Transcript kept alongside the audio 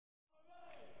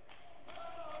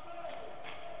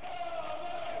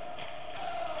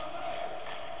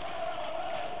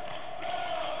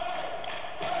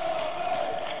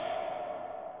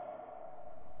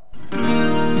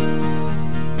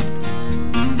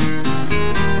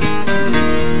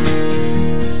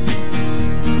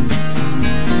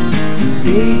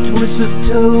was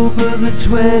October the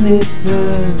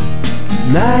 23rd,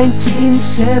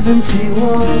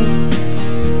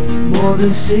 1971. More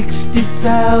than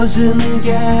 60,000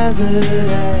 gathered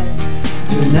at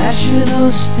the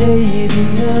National Stadium,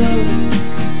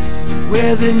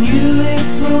 where the newly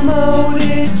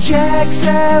promoted Jacks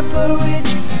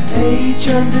average age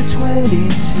under 22.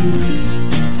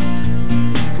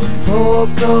 But 4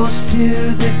 goals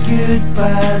to the good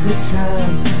by the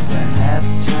time the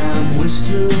halftime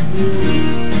whistle blew.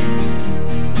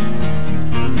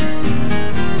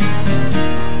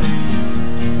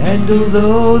 And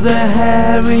although the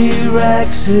Harry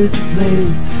Racks had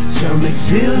played some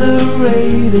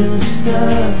exhilarating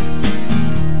stuff,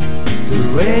 the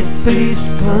red-faced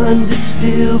pundits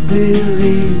still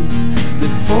believed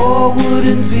that 4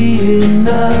 wouldn't be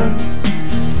enough.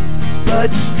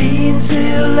 But Steen's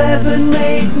 11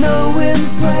 made no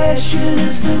impression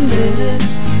as the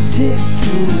minutes ticked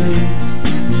away.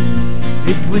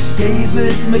 It was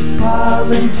David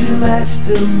McParland who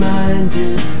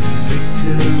masterminded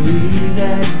victory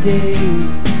that day.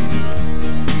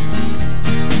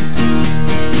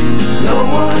 No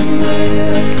one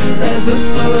will ever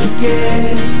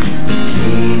forget the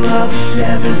team of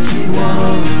 71.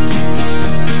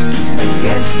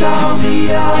 Against all the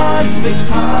odds,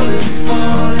 McParland's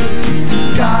boys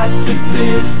got the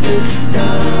business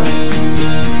done.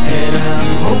 And I'm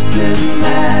hoping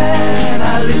that I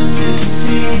live to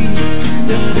see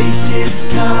the faces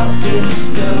carved in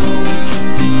stone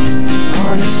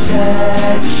on a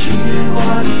statue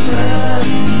on Fern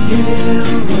Hill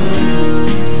Road.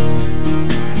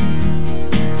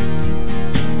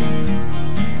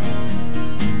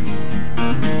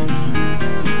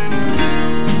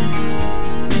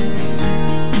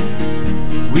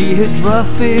 We had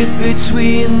roughed it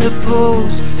between the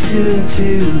posts soon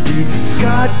to be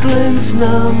Scotland's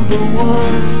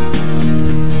 #1.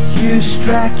 Hugh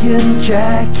Strachan,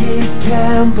 Jackie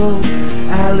Campbell,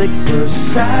 Alec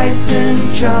Forsyth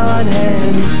and John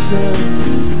Henson,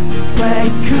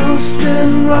 Frank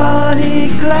Coulston, Ronnie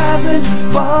Glavin,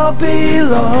 Bobby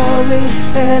Laurie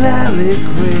and Alec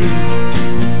Ray,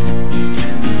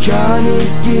 Johnny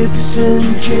Gibson,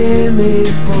 Jimmy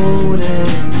Bowden,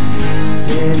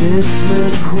 Dennis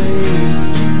McQuaid.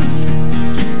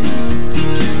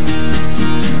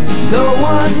 No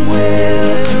one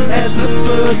will ever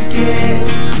forget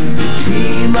the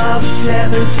team of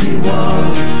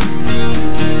 71.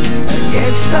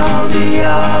 Against all the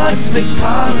odds,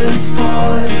 McParland's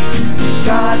boys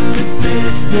got the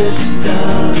business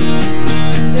done.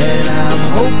 And I'm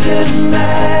hoping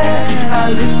that I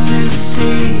live to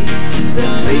see the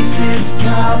faces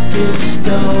carved in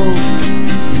stone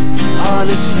on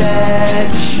a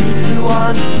statue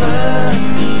on Fern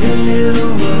Hill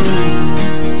Road.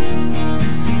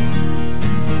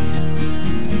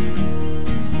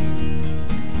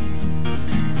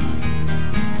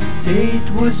 Date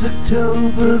was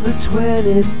October the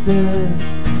 23rd,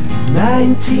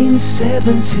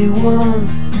 1971.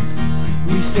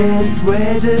 We sent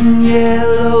red and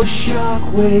yellow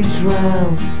shockwaves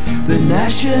round the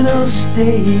National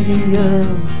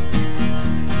Stadium,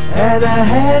 and a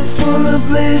handful of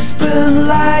Lisbon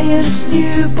Lions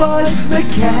newborns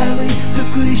McCarry the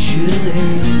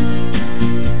Glishan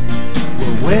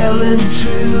were well and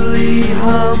truly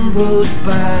humbled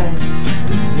by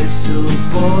the Thistle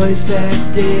boys that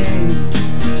day.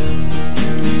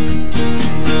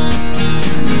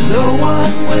 No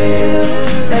one will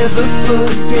ever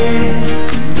forget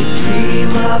the team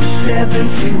of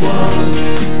 71.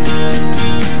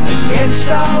 Against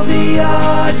all the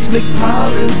odds,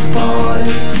 McParland's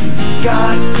boys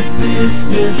got the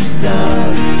business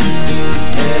done.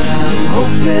 And I'm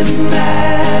hoping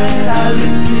that I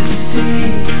live to see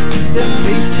the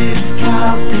faces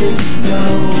carved in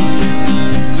stone